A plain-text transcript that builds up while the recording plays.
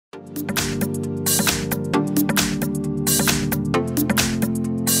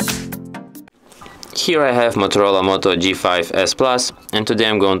Here I have Motorola Moto G5S Plus, and today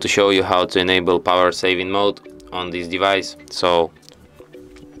I'm going to show you how to enable power saving mode on this device. So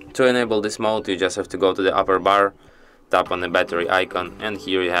to enable this mode, you just have to go to the upper bar, tap on the battery icon, and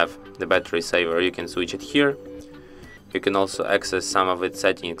here you have the battery saver. You can switch it here. You can also access some of its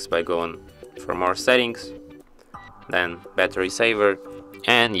settings by going for more settings, then battery saver,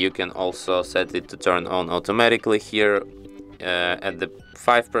 and you can also set it to turn on automatically here at the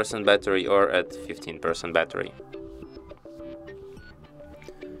 5% battery or at 15% battery.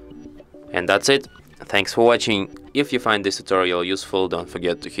 And that's it. Thanks for watching. If you find this tutorial useful, don't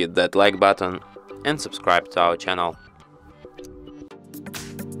forget to hit that like button and subscribe to our channel.